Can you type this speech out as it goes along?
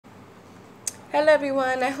Hello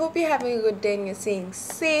everyone, I hope you're having a good day and you're staying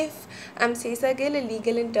safe. I'm Sesa Gill, a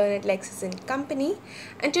legal intern at LEXIS and Company,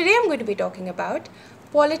 and today I'm going to be talking about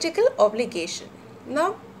political obligation.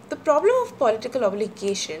 Now, the problem of political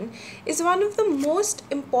obligation is one of the most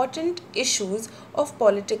important issues of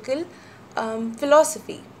political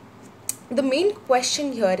philosophy. The main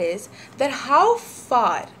question here is that how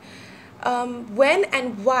far, when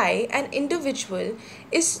and why an individual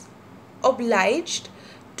is obliged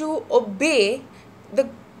to obey the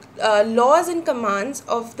laws and commands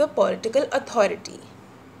of the political authority.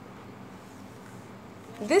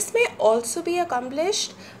 This may also be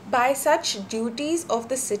accomplished by such duties of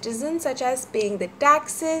the citizen, such as paying the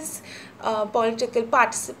taxes, political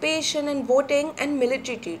participation and voting, and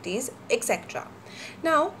military duties, etc.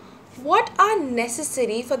 Now, what are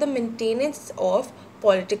necessary for the maintenance of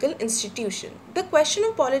political institution? The question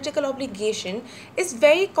of political obligation is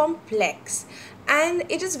very complex and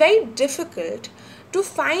it is very difficult to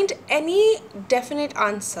find any definite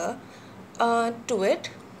answer to it.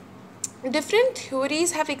 Different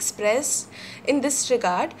theories have expressed in this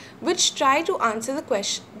regard which try to answer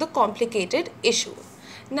the complicated issue.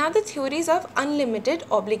 Now the theories of unlimited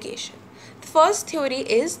obligation. The first theory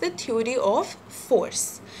is the theory of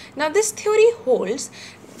force. Now this theory holds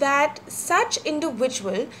that such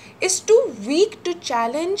individual is too weak to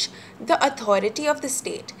challenge the authority of the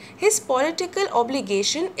state. His political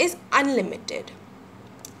obligation is unlimited.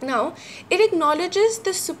 Now, it acknowledges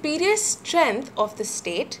the superior strength of the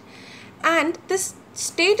state, and the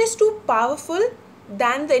state is too powerful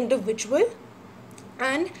than the individual,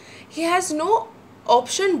 and he has no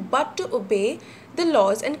option but to obey the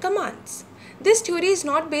laws and commands. This theory is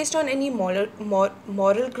not based on any moral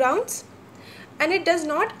grounds, and it does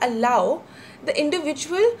not allow the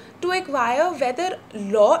individual to acquire whether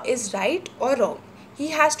law is right or wrong. He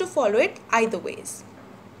has to follow it either ways.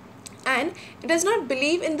 And it does not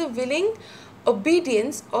believe in the willing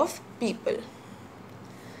obedience of people.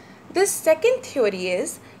 The second theory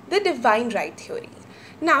is the divine right theory.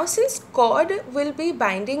 Now, since God will be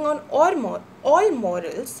binding on all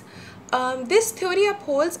morals, this theory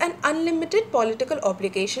upholds an unlimited political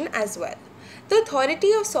obligation as well. The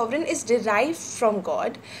authority of sovereign is derived from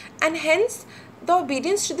God, and hence the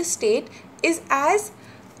obedience to the state is as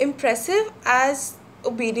impressive as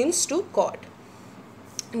obedience to God.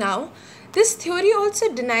 Now, this theory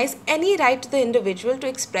also denies any right to the individual to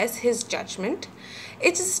express his judgment.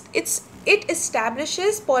 It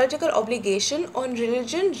establishes political obligation on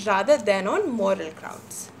religion rather than on moral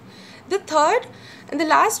grounds. The third and the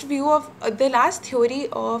last theory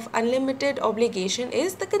of unlimited obligation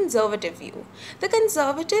is the conservative view. The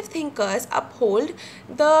conservative thinkers uphold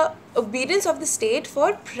the obedience of the state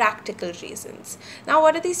for practical reasons. Now,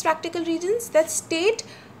 what are these practical reasons? That state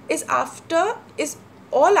is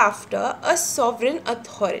all after a sovereign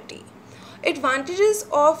authority. Advantages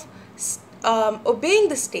of obeying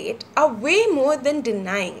the state are way more than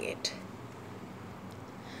denying it.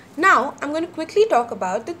 Now, I'm going to quickly talk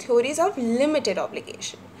about the theories of limited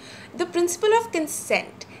obligation. The principle of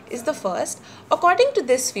consent is the first. According to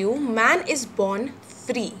this view, man is born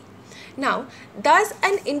free. Now, thus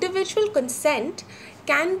an individual consent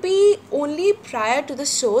can be only prior to the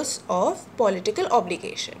source of political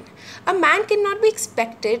obligation. A man cannot be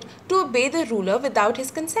expected to obey the ruler without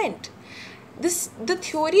his consent. The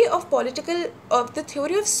theory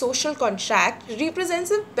of social contract represents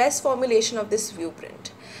the best formulation of this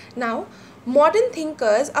viewpoint. Now, modern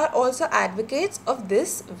thinkers are also advocates of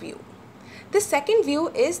this view. The second view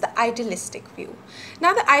is the idealistic view.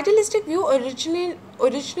 Now, the idealistic view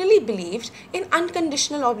originally believed in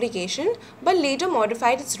unconditional obligation but later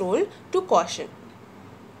modified its role to caution.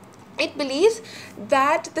 It believes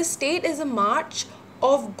that the state is a march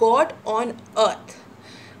of God on earth.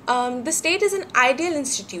 The state is an ideal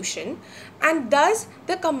institution, and thus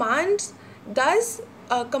the command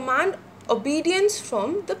obedience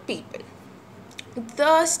from the people.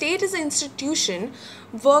 The state is an institution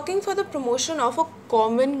working for the promotion of a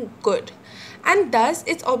common good, and thus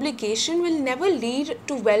its obligation will never lead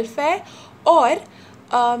to welfare or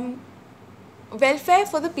welfare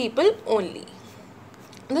for the people only.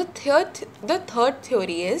 The third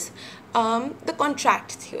theory is the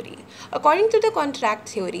contract theory. According to the contract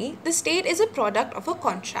theory, the state is a product of a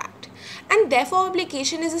contract, and therefore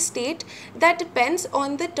obligation is a state that depends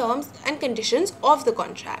on the terms and conditions of the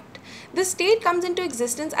contract. The state comes into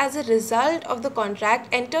existence as a result of the contract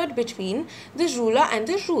entered between the ruler and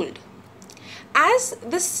the ruled. As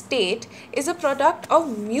the state is a product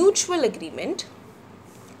of mutual agreement,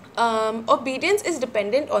 obedience is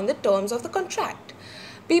dependent on the terms of the contract.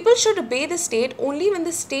 People should obey the state only when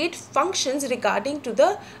the state functions regarding to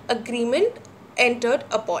the agreement entered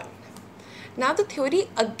upon. Now the theory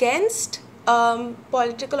against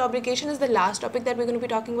political obligation is the last topic that we're going to be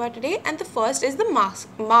talking about today, and the first is the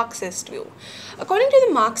Marxist view. According to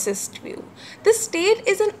the Marxist view, the state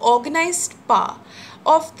is an organized power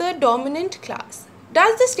of the dominant class.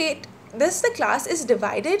 The class is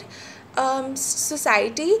divided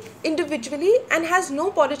society individually and has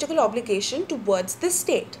no political obligation towards the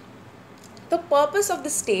state. The purpose of the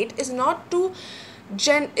state is not the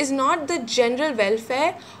general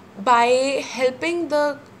welfare by helping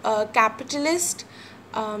the capitalist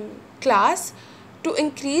class to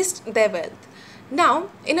increase their wealth. Now,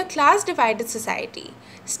 in a class divided society,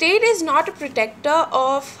 state is not a protector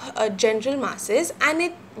of general masses,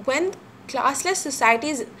 and when classless society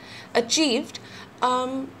is achieved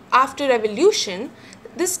after revolution,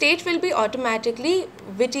 the state will be automatically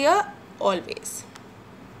wittier always.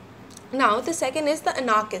 Now, the second is the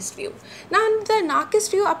anarchist view. Now, the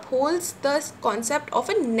anarchist view upholds the concept of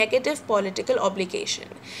a negative political obligation.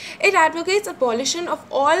 It advocates abolition of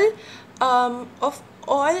all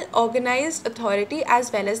organized authority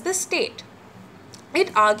as well as the state.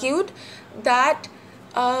 It argued that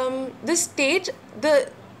the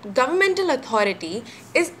governmental authority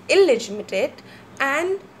is illegitimate,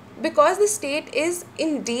 and because the state is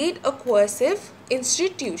indeed a coercive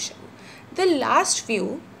institution. The last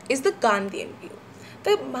view is the Gandhian view.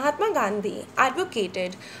 The Mahatma Gandhi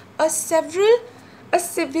advocated a severe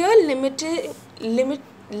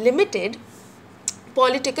limited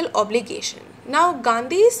political obligation. Now,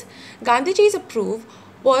 Gandhiji's approach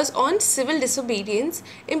was on civil disobedience,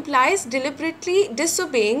 implies deliberately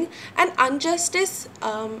disobeying an unjust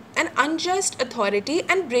authority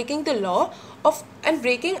and breaking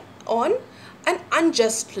on an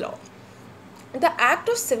unjust law. The act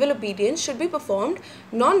of civil obedience should be performed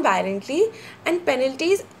non-violently, and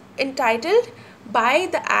penalties entitled by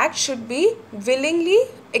the act should be willingly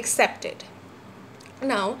accepted.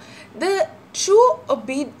 Now, the true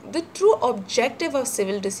objective of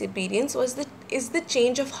civil disobedience is the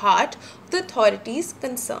change of heart of the authorities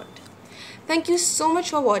concerned. Thank you so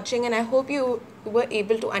much for watching, and I hope you were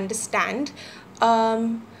able to understand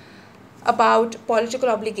about political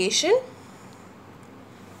obligation.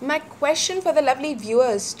 My question for the lovely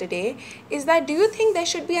viewers today is that, do you think there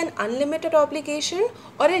should be an unlimited obligation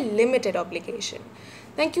or a limited obligation?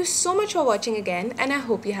 Thank you so much for watching again, and I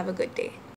hope you have a good day.